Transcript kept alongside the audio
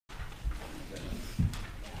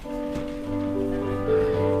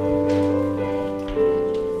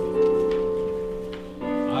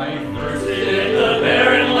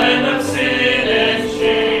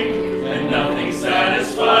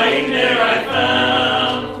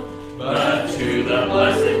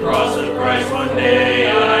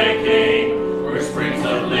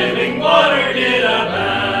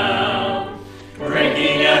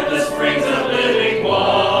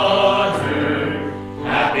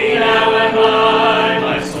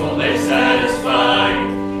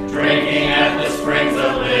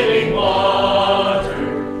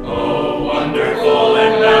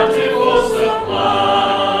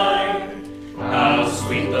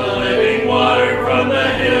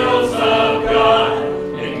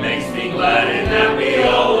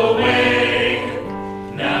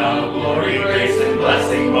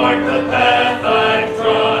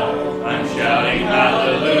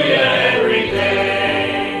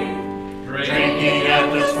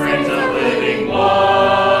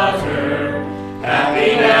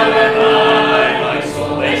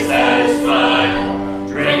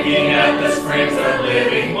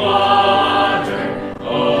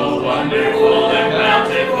wonderful and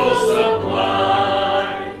bountiful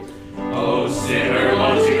supply. O sinner,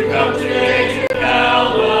 won't you come today to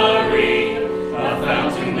Calvary? A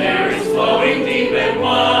fountain there is flowing deep and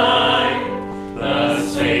wide. The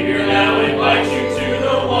Savior now invites you to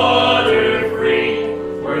the water free,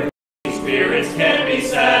 where the spirits can be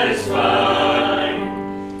satisfied.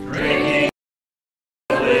 Drinking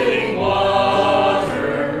the living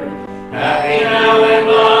water, happy now am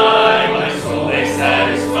I, my soul is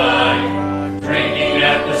satisfied. Drinking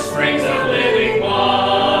at the springs of living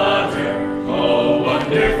water, oh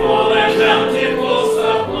wonderful and bountiful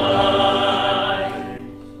supply.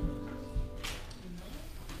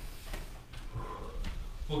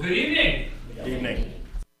 Well, good evening. Good evening.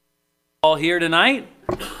 All here tonight.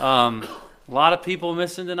 A lot of people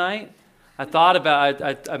missing tonight. I thought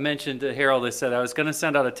about, I mentioned to Harold, I said I was going to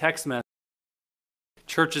send out a text message.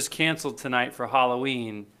 Church is canceled tonight for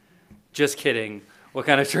Halloween. Just kidding. What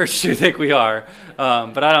kind of church do you think we are?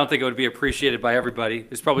 But I don't think it would be appreciated by everybody.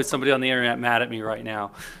 There's probably somebody on the internet mad at me right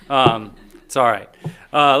now. It's all right.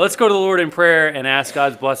 Let's go to the Lord in prayer and ask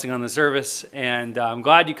God's blessing on the service. And I'm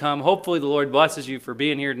glad you come. Hopefully the Lord blesses you for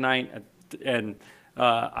being here tonight. And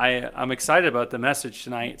I'm excited about the message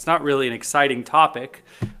tonight. It's not really an exciting topic,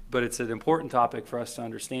 but it's an important topic for us to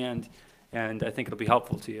understand. And I think it'll be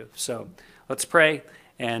helpful to you. So let's pray.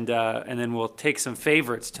 And then we'll take some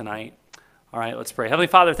favorites tonight. All right, let's pray. Heavenly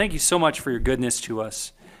Father, thank you so much for your goodness to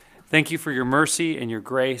us. Thank you for your mercy and your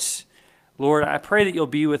grace. Lord, I pray that you'll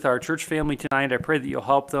be with our church family tonight. I pray that you'll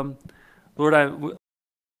help them. Lord,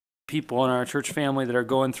 people in our church family that are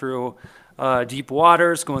going through deep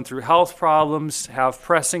waters, going through health problems, have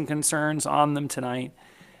pressing concerns on them tonight.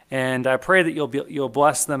 And I pray that you'll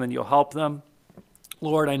bless them and you'll help them.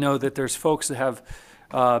 Lord, I know that there's folks that have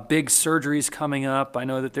big surgeries coming up. I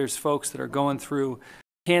know that there's folks that are going through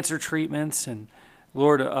cancer treatments and,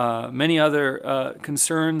 Lord, many other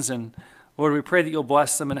concerns. And, Lord, we pray that you'll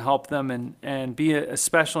bless them and help them and be a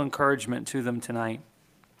special encouragement to them tonight.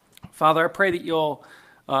 Father, I pray that you'll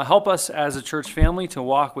help us as a church family to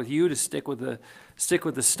walk with you, to stick with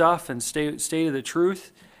the stuff and stay to the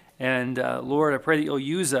truth. And, Lord, I pray that you'll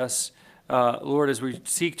use us, Lord, as we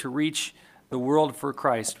seek to reach the world for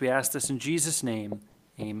Christ. We ask this in Jesus' name.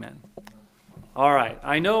 Amen. All right.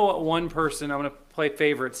 I know one person, I'm going to play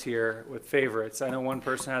favorites here with favorites. I know one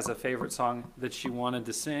person has a favorite song that she wanted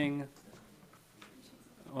to sing.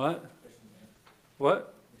 What?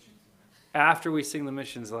 What? After we sing the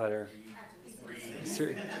missions letter.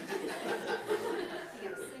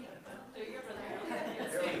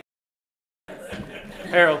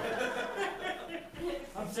 Harold.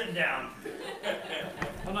 I'm sitting down.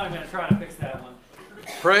 I'm not going to try to fix that one.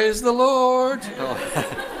 Praise the Lord.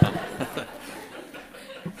 Oh.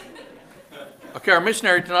 Okay, our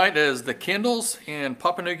missionary tonight is the Kindles in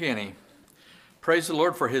Papua New Guinea. Praise the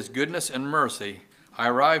Lord for his goodness and mercy. I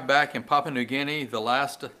arrived back in Papua New Guinea the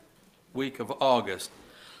last week of August.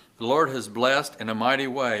 The Lord has blessed in a mighty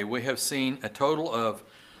way. We have seen a total of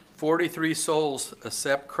 43 souls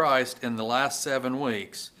accept Christ in the last 7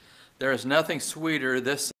 weeks. There is nothing sweeter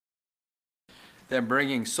than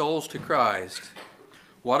bringing souls to Christ.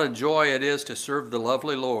 What a joy it is to serve the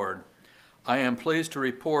lovely Lord. I am pleased to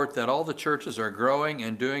report that all the churches are growing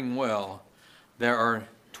and doing well. There are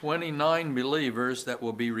 29 believers that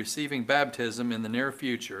will be receiving baptism in the near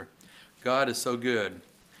future. God is so good.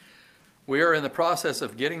 We are in the process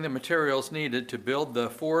of getting the materials needed to build the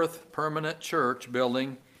 4th permanent church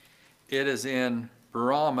building. It is in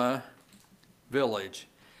Burama Village.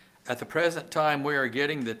 At the present time, we are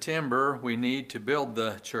getting the timber we need to build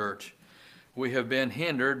the church. We have been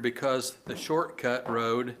hindered because the shortcut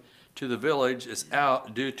road to the village is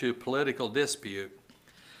out due to political dispute.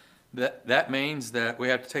 That means that we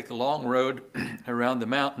have to take the long road around the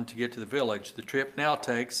mountain to get to the village. The trip now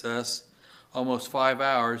takes us almost 5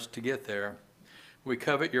 hours to get there. We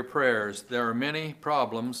covet your prayers. There are many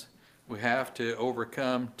problems we have to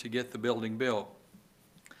overcome to get the building built.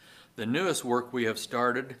 The newest work we have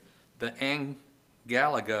started, the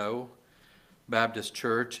Angalago Baptist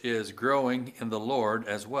Church, is growing in the Lord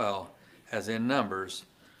as well as in numbers.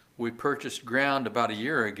 We purchased ground about a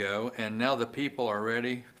year ago, and now the people are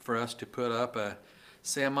ready for us to put up a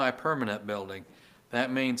semi-permanent building.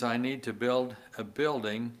 That means I need to build a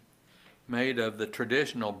building made of the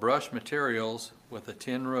traditional brush materials with a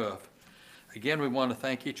tin roof. Again, we want to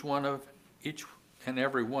thank each and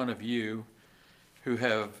every one of you who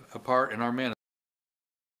have a part in our ministry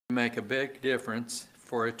to make a big difference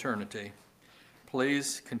for eternity.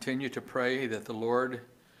 Please continue to pray that the Lord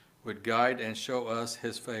would guide and show us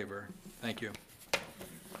his favor. Thank you.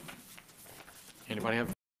 Anybody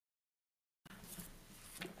have?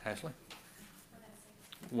 Ashley?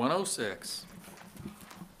 106.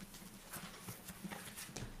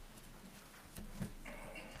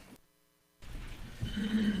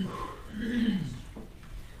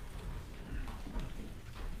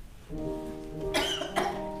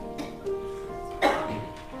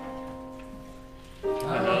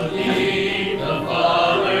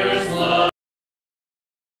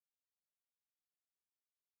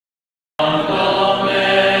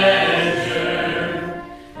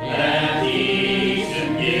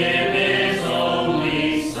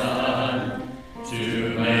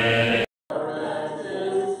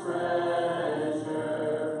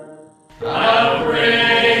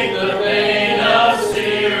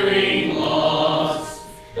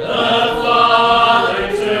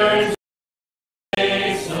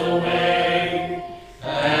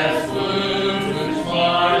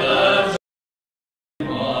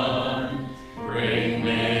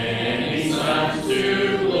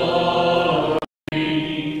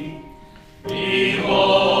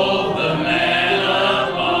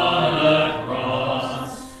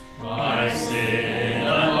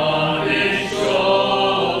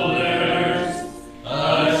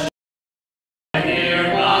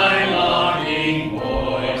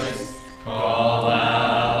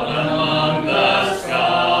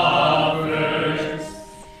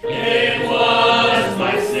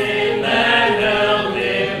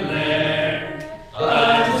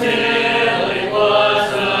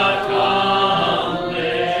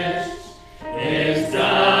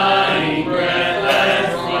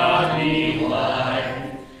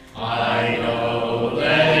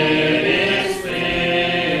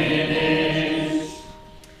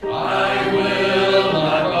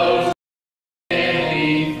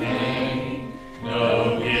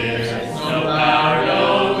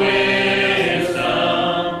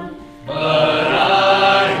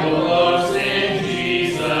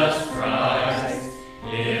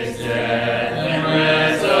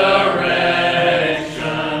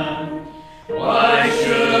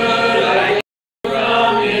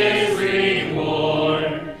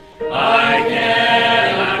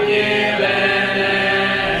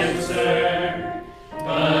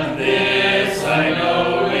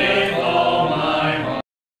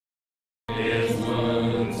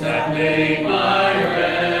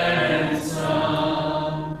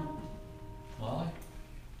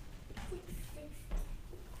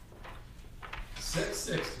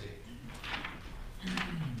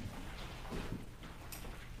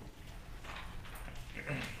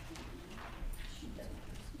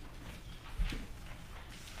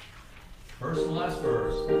 First and last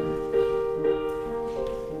verse.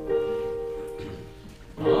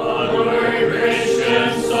 Onward,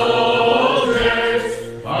 Christian soldiers,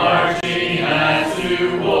 marching as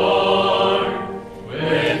to war,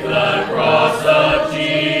 with the cross of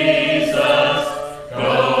Jesus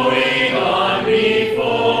going on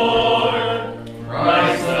before.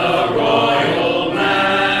 Christ the royal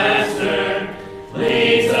master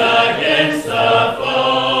leads against the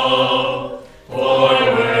foe,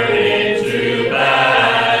 forward into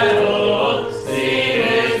battle, see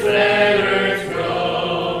his banners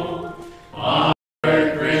grow.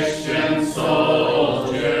 Onward, Christian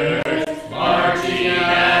soldiers, marching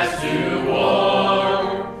as to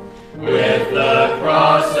war, with the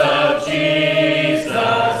cross of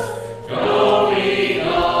Jesus going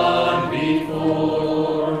on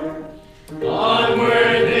before.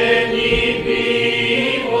 Onward then, ye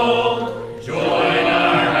people, join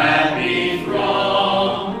our happy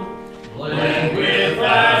throng, blend with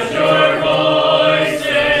azure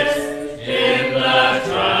voices in the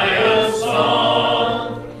triumph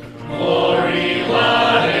song. Glory,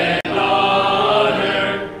 laud, and honor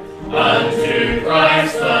unto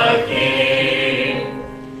Christ the King.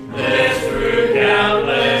 This through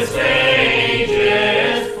countless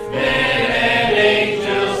ages, men and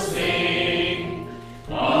angels sing.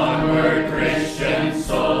 Onward, Christian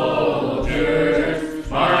soldiers,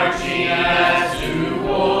 marching as to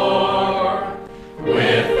war,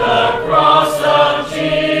 with the cross of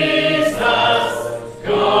Jesus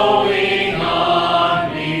going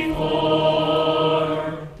on before.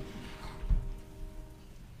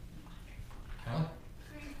 Huh?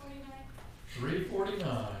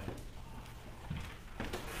 349.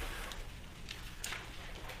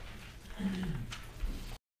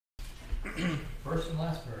 First and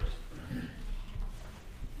last verse.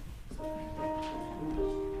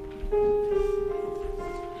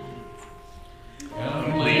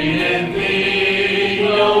 Complete in thee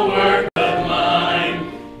no work of mine,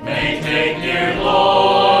 may take, dear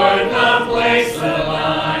Lord, the place of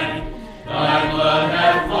mine. Thy blood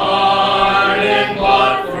hath bought and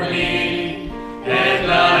bought for me, and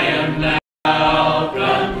thy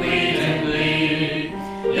completely.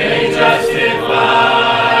 Yea,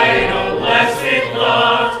 justified, O blessed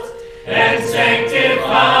lot, and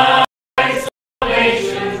sanctified,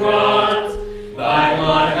 salvation wrought. Thy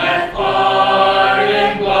blood hath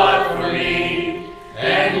pardoned, bought for me,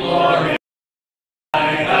 and glorified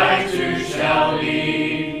I too shall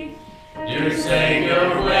be. Dear Savior,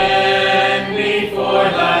 when before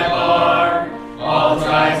thy bar all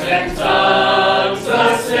tribes and tongues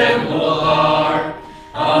assembled are,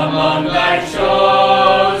 among thy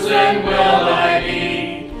chosen will I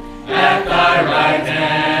be, at thy right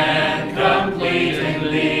hand complete and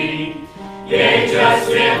lead. Yea,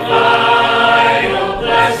 justified, O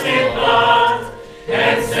blessed thought,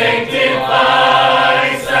 and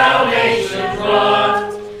sanctified, salvation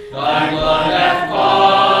wrought. Thy blood hath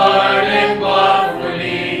pardoned, bought for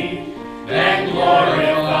me, and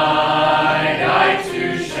glorified I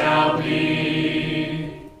too shall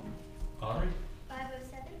be. Audrey?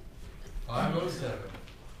 507. 507.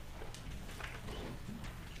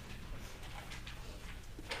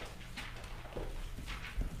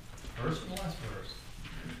 First and last verse.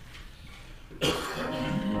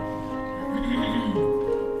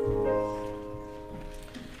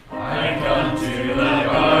 I come to the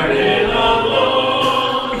garden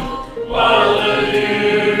alone, while the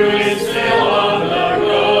dew is still on the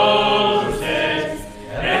roses,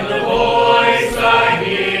 and the voice I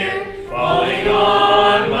hear falling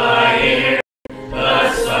on my ear,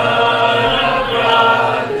 the Son of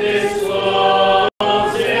God discloses,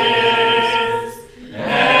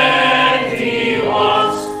 and He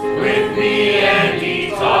walks with me, and He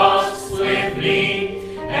talks with me,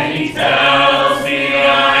 and He tells me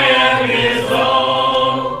I am His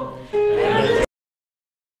own, and the joy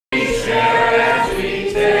we share as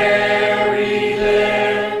we tarry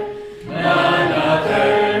there, none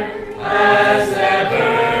other has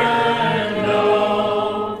ever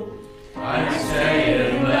known. I stay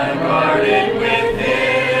in the garden with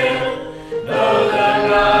Him, though the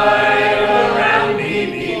night around me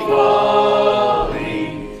be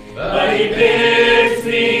falling, but He bids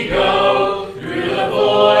me go through the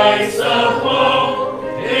voice of woe.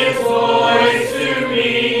 His voice to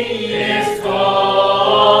me is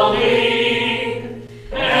calling,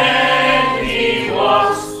 and He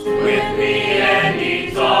walks with me, and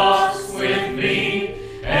He talks with me,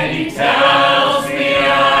 and He tells me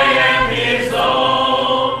I am His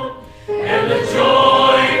own, and the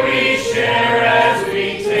joy we share as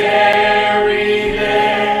we tarry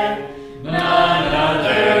there, none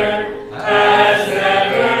other has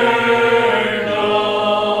ever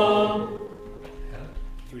known.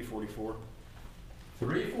 344.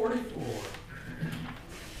 344.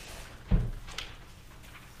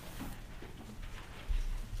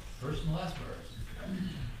 First and last verse.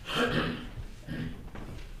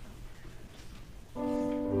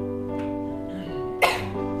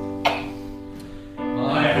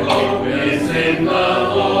 My hope is in the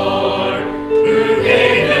Lord, who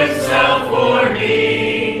gave Himself for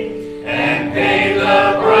me, and paid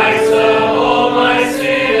the price of all my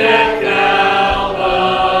sin at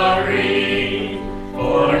Calvary.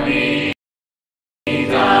 For me He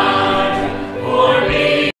died, for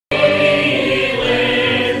me He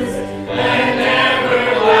lives, and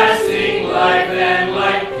everlasting life and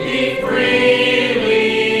light He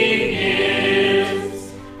freely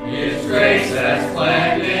gives. His grace has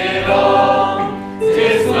planned it all.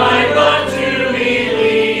 'Tis my lot to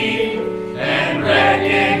believe and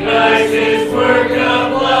recognize His work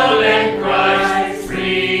of love and Christ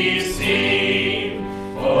receive.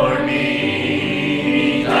 For me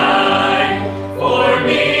He died, for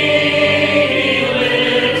me He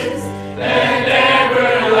lives, and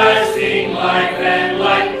everlasting life and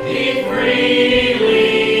light He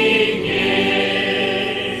freely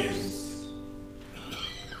gives.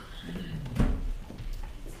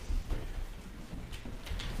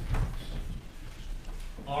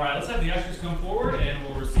 All right, let's have the ushers come forward and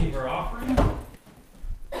we'll receive our offering.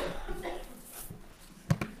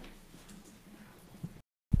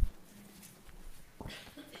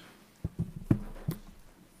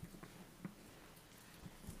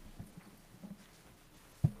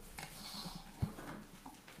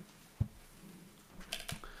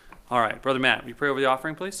 All right, Brother Matt, will you pray over the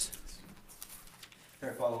offering, please?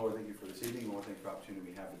 Heavenly Father, Lord, thank you for this evening. Lord, thank you for the opportunity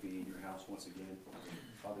we have to be in your house once again.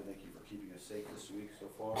 Father, thank you for keeping us safe this week so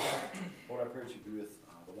far. Lord, I pray that you be with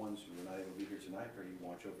the ones who are not able to be here tonight. I pray you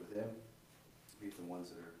watch over them. Be with the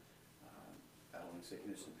ones that are battling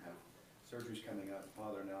sickness and have surgeries coming up.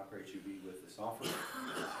 Father, now I pray that you be with this offering.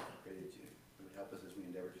 I pray that you would help us as we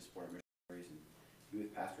endeavor to support our missionaries, and be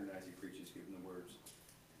with Pastor and as he preaches, give him the words.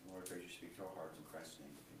 And Lord, I pray that you speak to our hearts in Christ's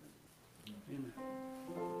name. Amen. Amen.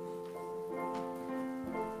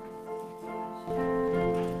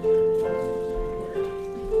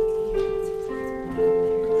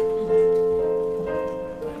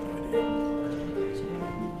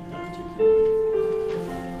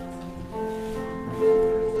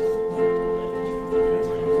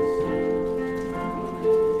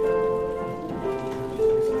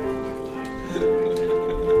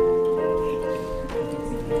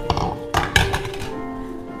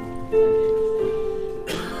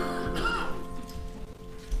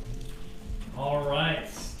 All right.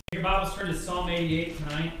 Your Bibles turn to Psalm 88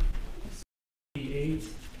 tonight. Psalm 88.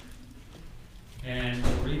 And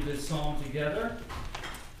we'll read this psalm together.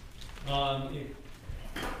 It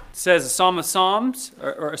says a psalm of psalms,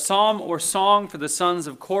 or a psalm or song for the sons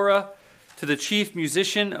of Korah, to the chief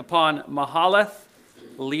musician upon Mahalath,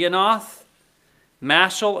 Leonoth,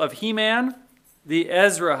 Mashal of Heman, the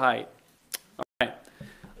Ezrahite. All right.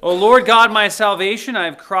 O Lord God, my salvation, I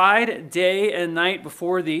have cried day and night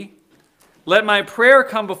before thee. Let my prayer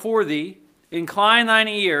come before thee. Incline thine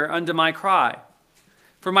ear unto my cry.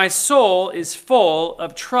 For my soul is full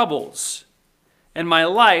of troubles, and my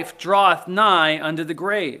life draweth nigh unto the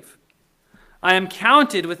grave. I am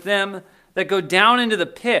counted with them that go down into the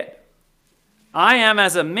pit. I am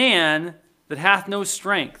as a man that hath no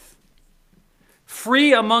strength.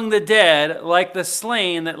 Free among the dead, like the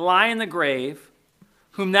slain that lie in the grave,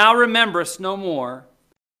 whom thou rememberest no more.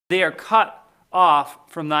 They are cut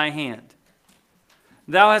off from thy hand.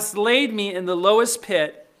 Thou hast laid me in the lowest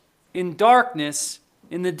pit, in darkness,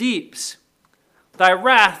 in the deeps. Thy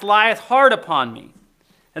wrath lieth hard upon me,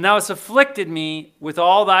 and thou hast afflicted me with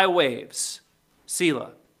all thy waves.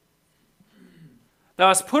 Selah. Thou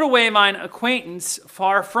hast put away mine acquaintance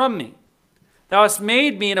far from me. Thou hast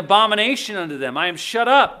made me an abomination unto them. I am shut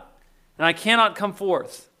up, and I cannot come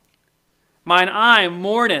forth. Mine eye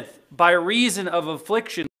mourneth by reason of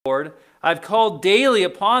affliction, Lord. I have called daily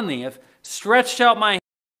upon thee, have stretched out my hands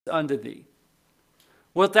unto thee.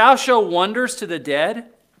 Wilt thou show wonders to the dead?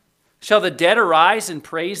 Shall the dead arise and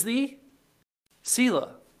praise thee?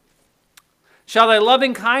 Selah. Shall thy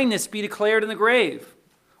loving kindness be declared in the grave,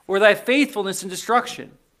 or thy faithfulness in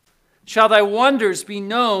destruction? Shall thy wonders be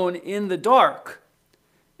known in the dark,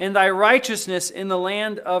 and thy righteousness in the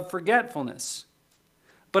land of forgetfulness?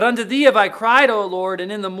 But unto thee have I cried, O Lord,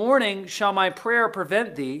 and in the morning shall my prayer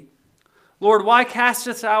prevent thee. Lord, why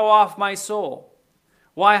castest thou off my soul?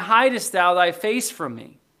 Why hidest thou thy face from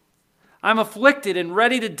me? I am afflicted and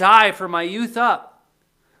ready to die from my youth up.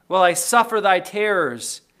 While I suffer thy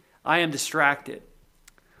terrors, I am distracted.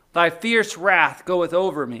 Thy fierce wrath goeth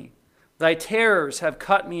over me. Thy terrors have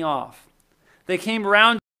cut me off. They came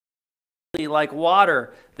round me like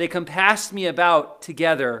water. They compassed me about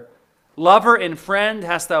together. Lover and friend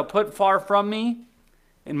hast thou put far from me,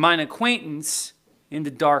 and mine acquaintance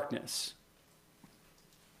into darkness.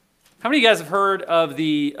 How many of you guys have heard of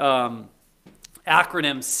the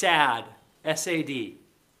acronym SAD? S-A-D.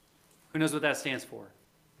 Who knows what that stands for?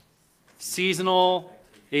 Seasonal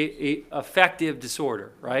affective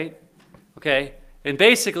disorder, right? Okay. And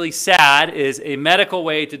basically, SAD is a medical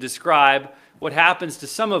way to describe what happens to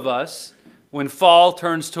some of us when fall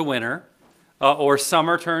turns to winter or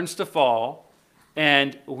summer turns to fall,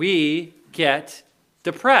 and we get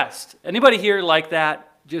depressed. Anybody here like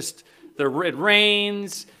that? Just it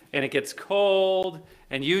rains and it gets cold,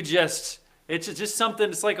 and it's just something.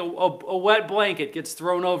 It's like a wet blanket gets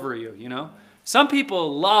thrown over you. You know. Some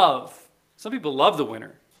people love the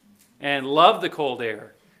winter and love the cold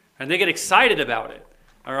air, and they get excited about it,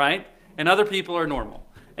 all right? And other people are normal.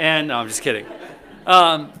 And no, I'm just kidding.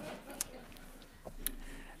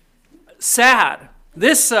 Sad.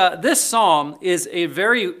 This psalm is a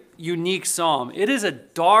very unique psalm. It is a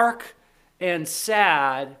dark and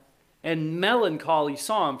sad and melancholy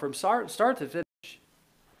psalm from start to finish.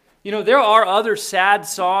 You know, there are other sad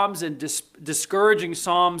psalms and discouraging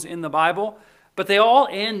psalms in the Bible, but they all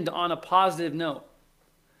end on a positive note.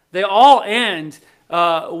 They all end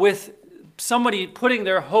with somebody putting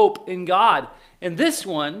their hope in God. And this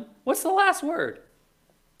one, what's the last word?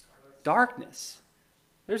 Darkness.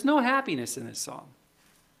 There's no happiness in this psalm.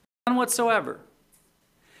 None whatsoever.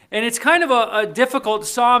 And it's kind of a difficult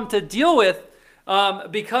psalm to deal with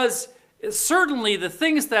because certainly the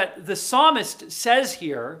things that the psalmist says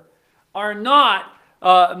here are not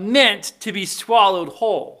meant to be swallowed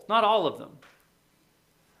whole. Not all of them.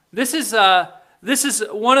 This is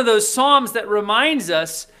one of those psalms that reminds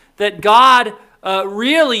us that God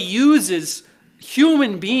really uses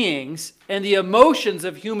human beings and the emotions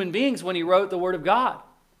of human beings when he wrote the Word of God.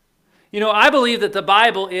 You know, I believe that the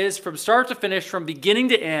Bible is, from start to finish, from beginning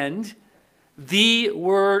to end, the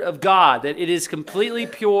Word of God, that it is completely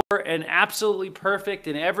pure and absolutely perfect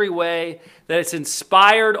in every way, that it's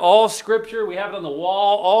inspired, all Scripture. We have it on the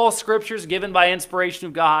wall, all Scriptures given by inspiration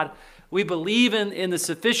of God. We believe in the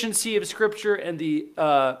sufficiency of Scripture and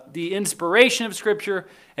the inspiration of Scripture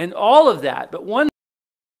and all of that. But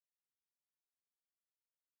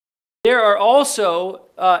there are also,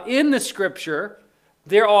 in the Scripture,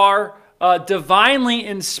 there are divinely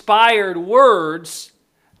inspired words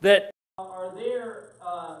that are there,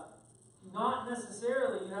 not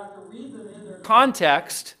necessarily, you have to read them in their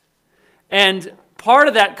context. And part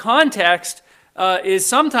of that context is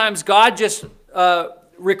sometimes God just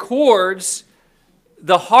records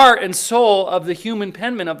the heart and soul of the human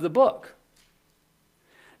penman of the book.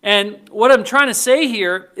 And what I'm trying to say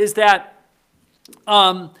here is that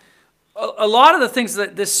a lot of the things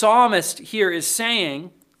that this psalmist here is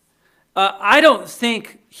saying, I don't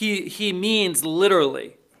think he means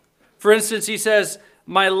literally. For instance, he says,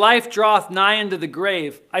 "My life draweth nigh unto the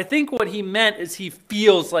grave." I think what he meant is he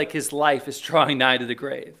feels like his life is drawing nigh to the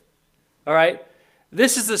grave. All right?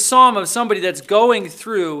 This is the psalm of somebody that's going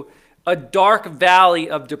through a dark valley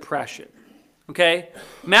of depression. Okay?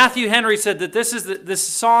 Matthew Henry said that this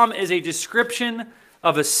psalm is a description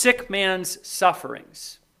of a sick man's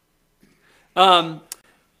sufferings.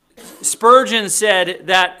 Spurgeon said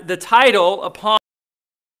that the title upon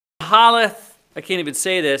Haleth, I can't even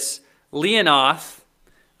say this, Leonoth,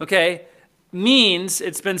 okay, means,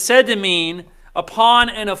 it's been said to mean, upon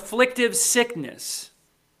an afflictive sickness.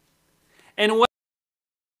 And what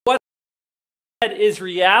is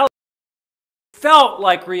reality felt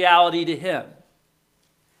like reality to him.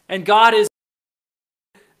 And God is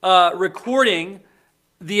recording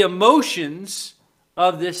the emotions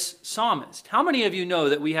of this psalmist. How many of you know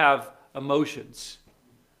that we have emotions?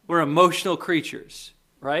 We're emotional creatures,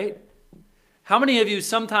 right? How many of you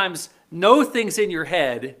sometimes know things in your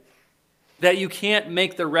head that you can't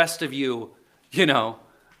make the rest of you,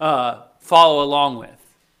 follow along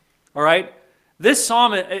with? All right? This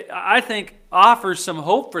psalm, I think, offers some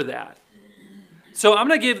hope for that. So I'm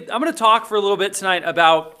going to talk for a little bit tonight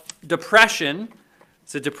about depression.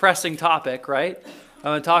 It's a depressing topic, right? I'm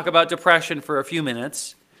going to talk about depression for a few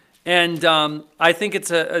minutes. And I think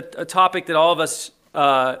it's a topic that all of us,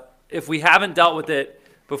 if we haven't dealt with it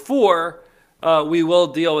before, we will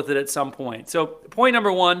deal with it at some point. So point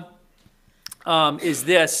number one is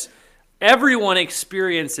this. Everyone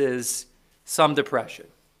experiences some depression.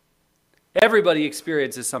 Everybody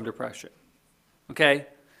experiences some depression. Okay?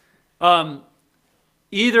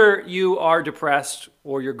 Either you are depressed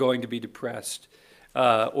or you're going to be depressed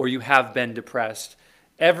or you have been depressed.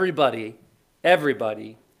 Everybody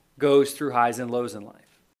goes through highs and lows in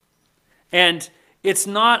life. And it's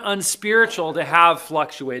not unspiritual to have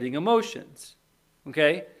fluctuating emotions.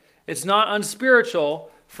 Okay? It's not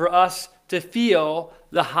unspiritual for us to feel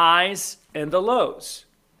the highs and the lows.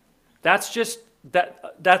 That's just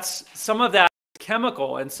that's some of that is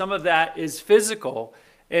chemical and some of that is physical,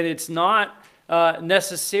 and it's not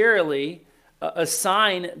necessarily a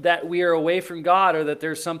sign that we are away from God or that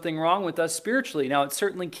there's something wrong with us spiritually. Now, it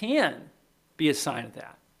certainly can be a sign of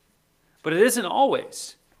that, but it isn't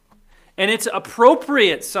always. And it's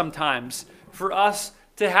appropriate sometimes for us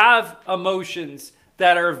to have emotions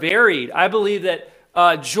that are varied. I believe that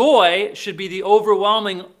joy should be the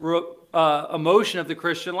overwhelming emotion of the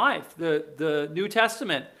Christian life. The New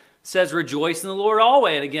Testament says, "Rejoice in the Lord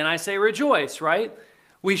always." And again, I say rejoice, right?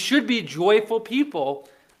 We should be joyful people,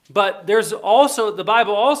 but there's also, the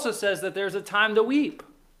Bible also says that there's a time to weep.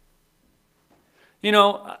 You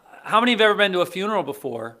know, how many have ever been to a funeral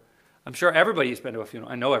before? I'm sure everybody's been to a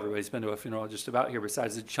funeral. I know everybody's been to a funeral just about here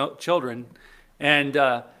besides the children. And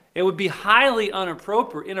it would be highly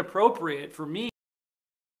inappropriate for me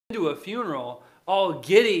to go to a funeral all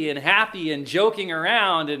giddy and happy and joking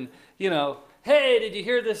around and, hey, did you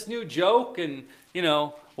hear this new joke? And,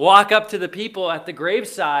 walk up to the people at the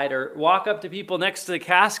graveside or walk up to people next to the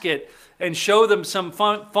casket and show them some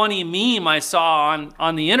funny meme I saw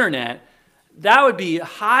on the internet. That would be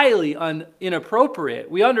highly inappropriate.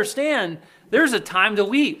 We understand there's a time to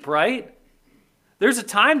weep, right? There's a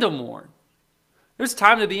time to mourn. There's a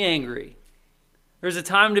time to be angry. There's a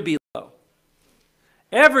time to be low.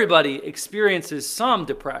 Everybody experiences some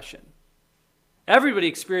depression. Everybody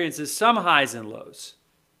experiences some highs and lows,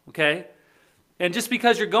 okay? And just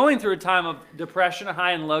because you're going through a time of depression, a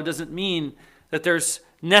high and low, doesn't mean that there's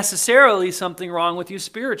necessarily something wrong with you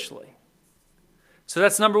spiritually. So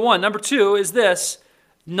that's number one. Number two is this: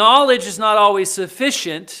 knowledge is not always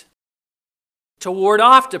sufficient to ward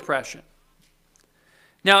off depression.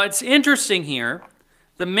 Now, it's interesting here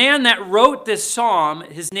the man that wrote this psalm,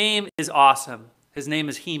 his name is awesome. His name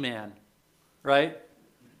is He-Man, right?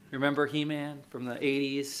 Remember He-Man from the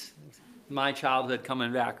 80s? My childhood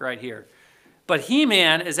coming back right here. But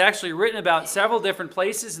He-Man is actually written about several different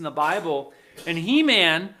places in the Bible. And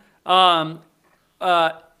He-Man, in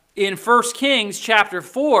 1 Kings chapter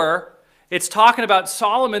 4, it's talking about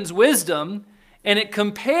Solomon's wisdom, and it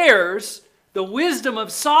compares the wisdom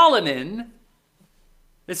of Solomon.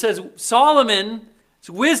 It says, Solomon's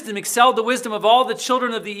wisdom excelled the wisdom of all the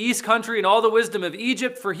children of the east country and all the wisdom of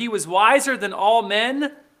Egypt, for he was wiser than all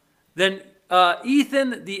men, than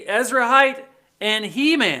Ethan the Ezrahite and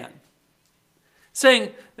He-Man.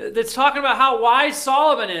 Saying, it's talking about how wise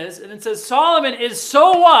Solomon is, and it says Solomon is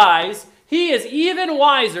so wise, he is even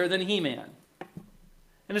wiser than He-Man.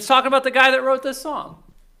 And it's talking about the guy that wrote this song.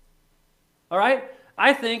 All right?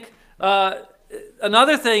 I think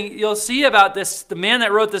another thing you'll see about this, the man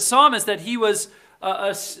that wrote this psalm, is that he was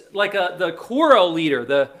the choral leader,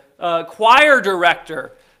 the choir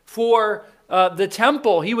director for the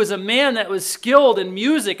temple. He was a man that was skilled in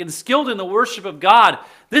music and skilled in the worship of God.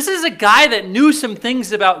 This is a guy that knew some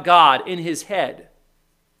things about God in his head.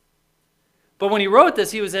 But when he wrote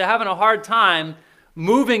this, he was having a hard time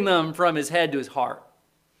moving them from his head to his heart,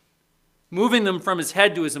 moving them from his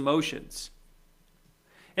head to his emotions.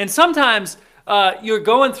 And sometimes you're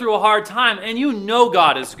going through a hard time and you know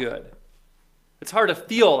God is good. It's hard to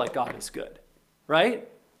feel like God is good, right?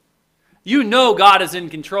 You know God is in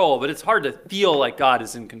control, but it's hard to feel like God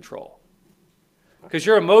is in control because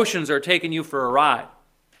your emotions are taking you for a ride.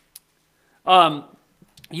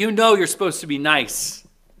 You know you're supposed to be nice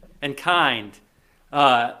and kind,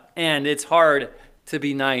 and it's hard to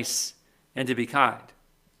be nice and to be kind.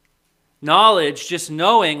 Knowledge, just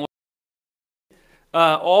knowing,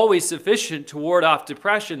 always sufficient to ward off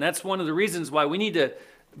depression. That's one of the reasons why we need to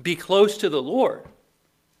be close to the Lord.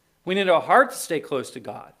 We need our heart to stay close to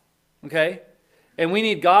God, okay? And we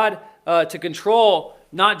need God to control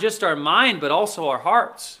not just our mind, but also our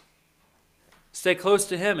hearts. Stay close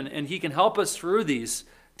to Him, and He can help us through these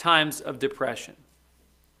times of depression.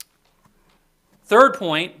 Third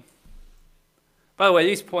point, by the way,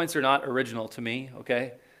 these points are not original to me,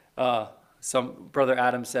 okay? Some Brother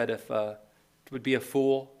Adam said if it would be a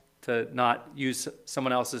fool to not use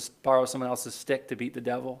borrow someone else's stick to beat the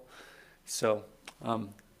devil. So I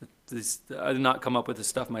did not come up with this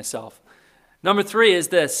stuff myself. Number 3 is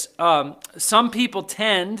this. Some people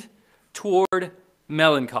tend toward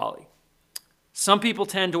melancholy. Some people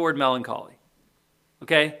tend toward melancholy.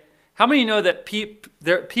 Okay? How many know that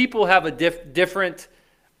people have a different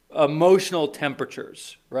emotional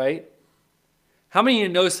temperatures, right? How many of you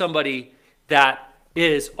know somebody that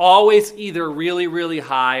is always either really, really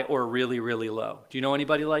high or really, really low? Do you know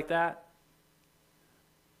anybody like that?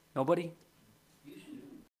 Nobody?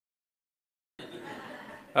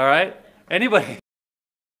 All right? Anybody?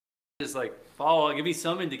 Just like follow, give me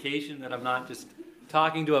some indication that I'm not just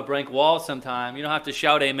talking to a blank wall sometime. You don't have to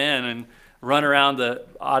shout amen and run around the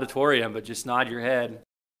auditorium, but just nod your head.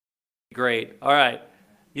 Great. All right.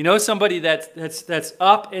 You know somebody that's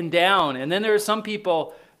up and down, and then there are some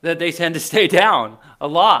people that they tend to stay down a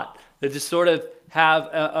lot. They just sort of have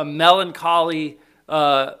a melancholy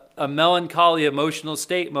emotional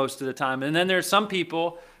state most of the time. And then there's some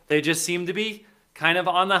people, they just seem to be kind of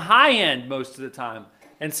on the high end most of the time.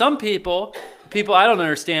 And some people I don't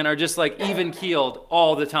understand, are just like even keeled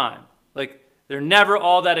all the time. Like they're never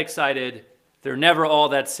all that excited. They're never all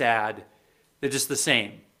that sad. They're just the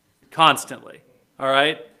same, constantly. All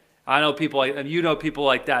right? I know people and you know people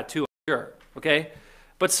like that too, I'm sure. Okay?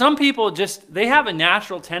 But some people they have a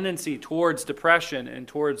natural tendency towards depression and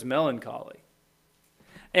towards melancholy.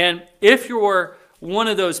 And if you're one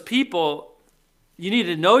of those people, you need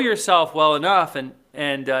to know yourself well enough, and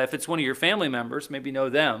if it's one of your family members, maybe know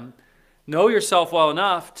them. Know yourself well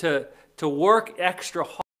enough to work extra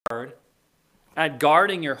hard at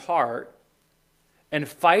guarding your heart and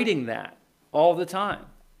fighting that all the time.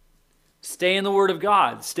 Stay in the Word of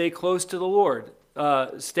God. Stay close to the Lord.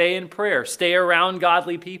 Stay in prayer. Stay around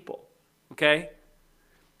godly people. Okay?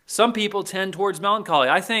 Some people tend towards melancholy.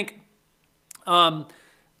 I think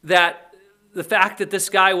that the fact that this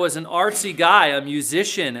guy was an artsy guy, a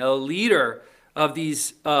musician, a leader of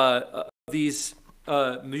these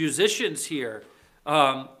musicians here,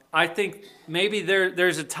 I think maybe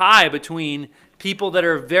there's a tie between people that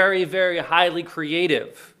are very, very highly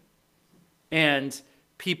creative and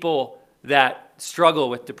people that struggle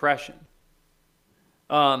with depression.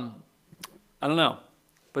 I don't know.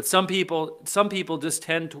 But some people just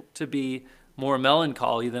tend to be more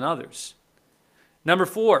melancholy than others. Number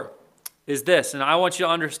 4 is this, and I want you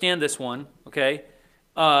to understand this one, okay?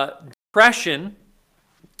 depression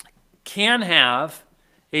can have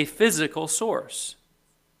a physical source.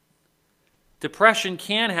 Depression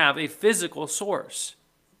can have a physical source.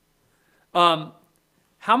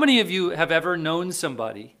 How many of you have ever known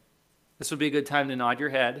somebody? This would be a good time to nod your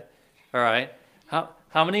head. All right.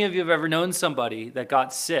 How many of you have ever known somebody that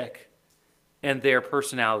got sick and their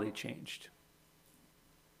personality changed?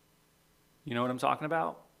 You know what I'm talking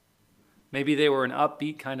about? Maybe they were an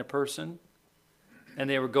upbeat kind of person and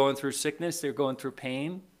they were going through sickness, they were going through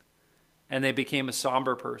pain, and they became a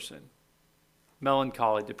somber person,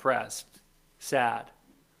 melancholy, depressed, sad.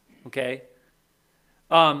 Okay?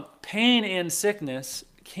 Pain and sickness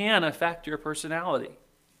can affect your personality.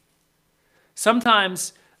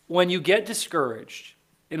 Sometimes when you get discouraged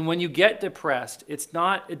and when you get depressed,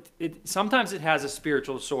 sometimes it has a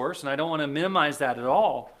spiritual source, and I don't want to minimize that at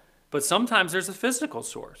all, but sometimes there's a physical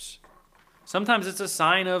source. Sometimes it's a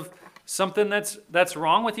sign of something that's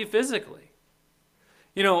wrong with you physically.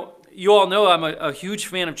 You know, you all know I'm a huge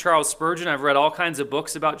fan of Charles Spurgeon. I've read all kinds of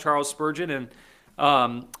books about Charles Spurgeon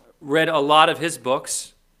and read a lot of his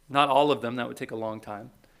books. Not all of them, that would take a long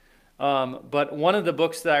time. But one of the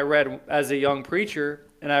books that I read as a young preacher,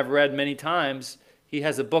 and I've read many times, he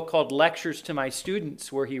has a book called Lectures to My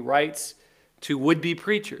Students, where he writes to would-be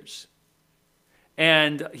preachers.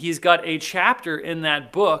 And he's got a chapter in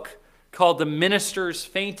that book called The Minister's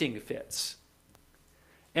Fainting Fits.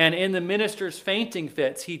 And in The Minister's Fainting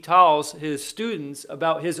Fits, he tells his students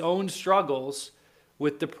about his own struggles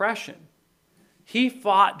with depression. He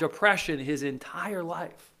fought depression his entire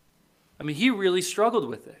life. I mean, he really struggled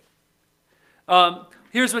with it.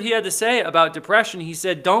 Here's what he had to say about depression. He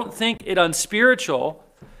said, "Don't think it unspiritual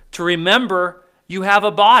to remember you have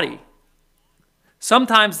a body.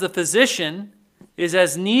 Sometimes the physician is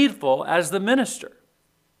as needful as the minister."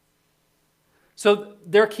 So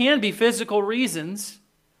there can be physical reasons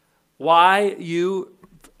why you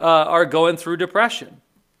are going through depression.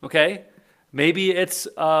 Okay, maybe it's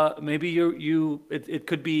it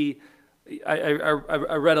could be.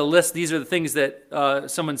 I read a list. These are the things that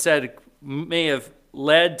someone said may have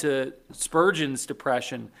led to Spurgeon's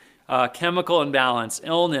depression: chemical imbalance,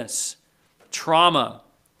 illness, trauma,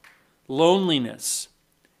 loneliness,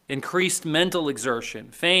 increased mental exertion,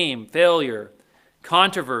 fame, failure,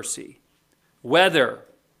 controversy, weather,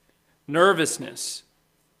 nervousness.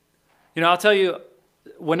 You know, I'll tell you,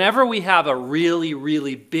 whenever we have a really,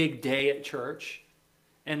 really big day at church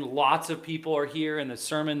and lots of people are here and the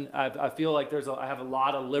sermon, I feel like I have a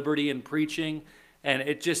lot of liberty in preaching, and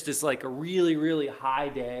it just is like a really, really high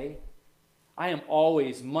day. I am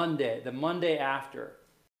always the Monday after.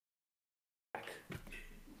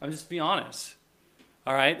 I'm just being honest.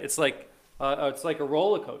 All right? It's like a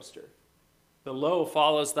roller coaster. The low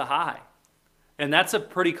follows the high. And that's a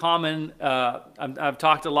pretty common, I've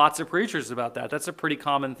talked to lots of preachers about that. That's a pretty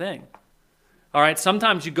common thing. All right,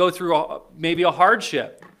 sometimes you go through maybe a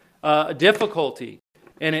hardship, a difficulty,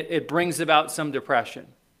 and it brings about some depression.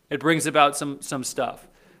 It brings about some stuff.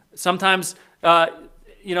 Sometimes,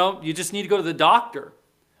 you just need to go to the doctor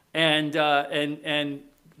and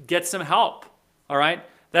get some help. All right,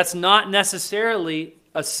 that's not necessarily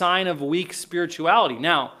a sign of weak spirituality.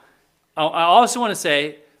 Now, I also want to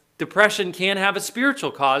say, depression can have a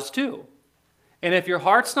spiritual cause too. And if your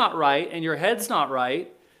heart's not right and your head's not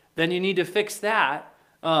right, then you need to fix that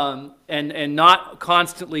and not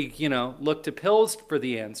constantly, look to pills for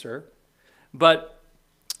the answer. But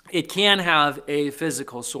it can have a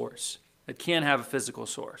physical source. It can have a physical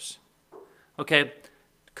source. Okay,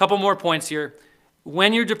 a couple more points here.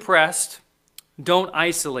 When you're depressed, don't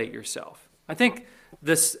isolate yourself. I think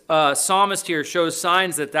this psalmist here shows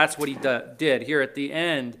signs that that's what he did. Here at the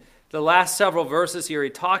end, the last several verses here, he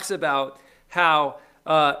talks about how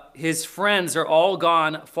his friends are all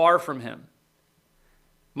gone far from him.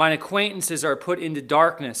 Mine acquaintances are put into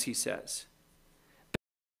darkness, he says.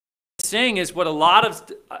 What he's saying is what a lot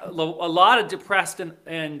of depressed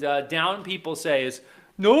and down people say is,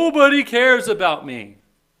 nobody cares about me.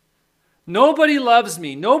 Nobody loves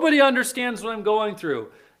me. Nobody understands what I'm going through.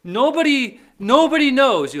 Nobody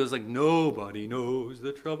knows. He was like, nobody knows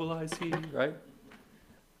the trouble I see, right?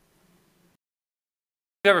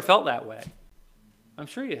 You ever felt that way? I'm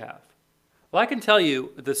sure you have. Well, I can tell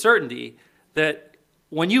you with the certainty that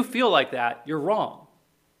when you feel like that, you're wrong.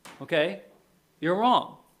 Okay? You're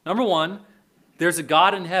wrong. Number one, there's a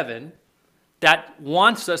God in heaven that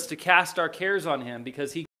wants us to cast our cares on him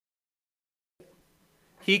because he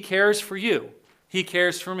cares for you. He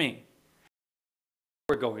cares for me.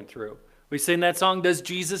 We're going through. We sing that song, Does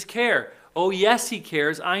Jesus Care? Oh, yes, he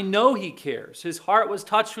cares. I know he cares. His heart was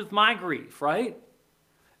touched with my grief, right?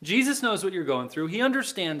 Jesus knows what you're going through. He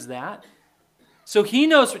understands that. So he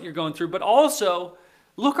knows what you're going through, but also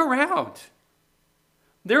look around.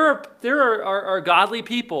 There are godly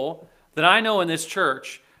people that I know in this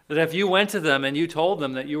church that if you went to them and you told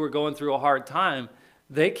them that you were going through a hard time,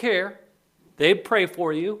 they care. They'd pray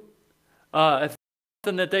for you. If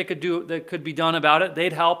something that they could do that could be done about it,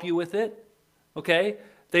 they'd help you with it. Okay?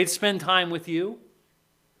 They'd spend time with you.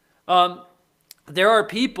 There are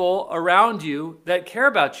people around you that care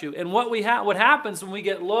about you. And what happens when we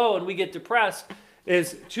get low and we get depressed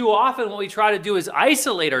is too often what we try to do is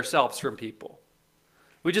isolate ourselves from people.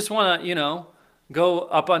 We just want to, go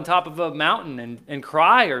up on top of a mountain and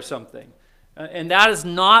cry or something. And that is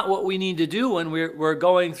not what we need to do when we're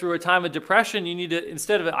going through a time of depression. You need to,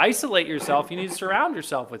 instead of isolate yourself, you need to surround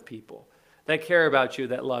yourself with people that care about you,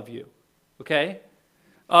 that love you. Okay?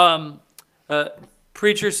 A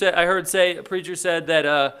preacher said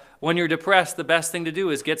that when you're depressed, the best thing to do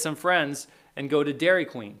is get some friends and go to Dairy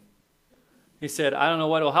Queen. He said, I don't know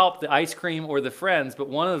what will help, the ice cream or the friends, but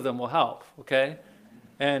one of them will help. Okay?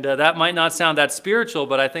 And that might not sound that spiritual,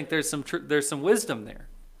 but I think there's some wisdom there.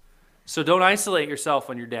 So don't isolate yourself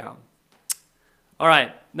when you're down. All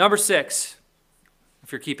right, number 6,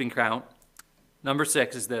 if you're keeping count. Number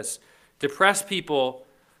 6 is this. Depressed people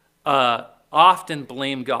often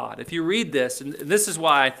blame God. If you read this, and this is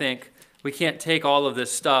why I think we can't take all of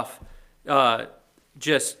this stuff,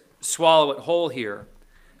 just swallow it whole here,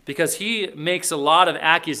 because he makes a lot of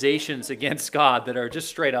accusations against God that are just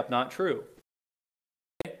straight up not true.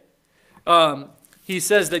 He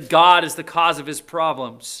says that God is the cause of his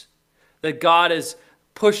problems, that God has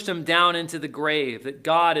pushed him down into the grave, that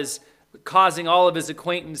God is causing all of his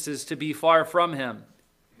acquaintances to be far from him.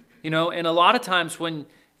 And a lot of times when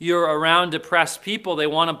you're around depressed people, they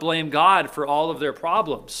want to blame God for all of their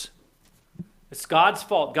problems. It's God's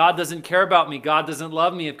fault. God doesn't care about me. God doesn't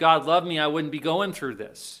love me. If God loved me, I wouldn't be going through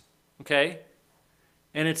this. Okay?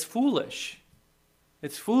 And it's foolish.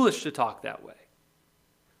 It's foolish to talk that way.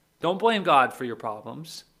 Don't blame God for your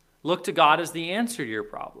problems. Look to God as the answer to your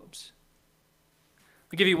problems.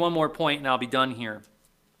 I'll give you one more point and I'll be done here.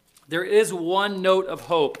 There is one note of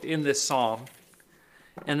hope in this psalm,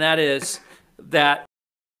 and that is that,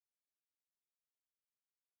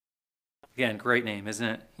 again, great name, isn't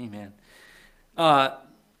it? He-Man.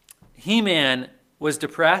 He-Man was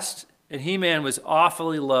depressed, and He-Man was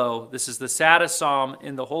awfully low. This is the saddest psalm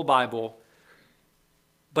in the whole Bible,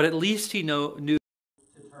 but at least he knew to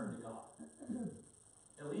turn to God.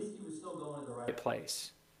 At least he was still going to the right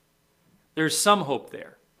place. There's some hope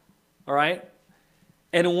there, all right?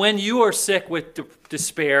 And when you are sick with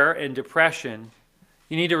despair and depression,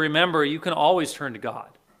 you need to remember you can always turn to God.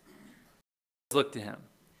 Look to him,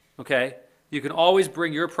 okay? You can always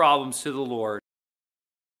bring your problems to the Lord.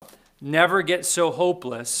 Never get so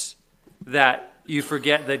hopeless that you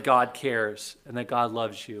forget that God cares and that God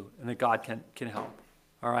loves you and that God can help,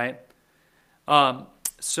 all right?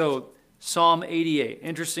 So Psalm 88,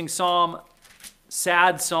 interesting psalm,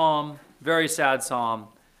 sad psalm, very sad psalm,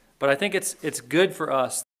 but I think it's good for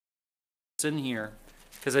us in here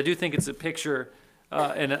because I do think it's a picture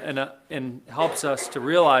and helps us to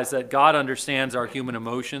realize that God understands our human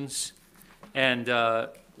emotions, and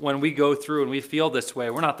when we go through and we feel this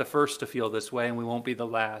way, we're not the first to feel this way, and we won't be the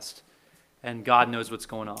last, and God knows what's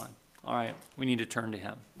going on. All right, we need to turn to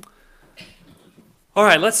him. All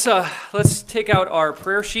right, let's take out our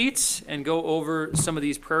prayer sheets and go over some of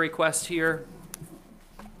these prayer requests here.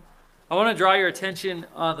 I want to draw your attention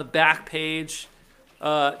on the back page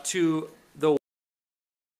to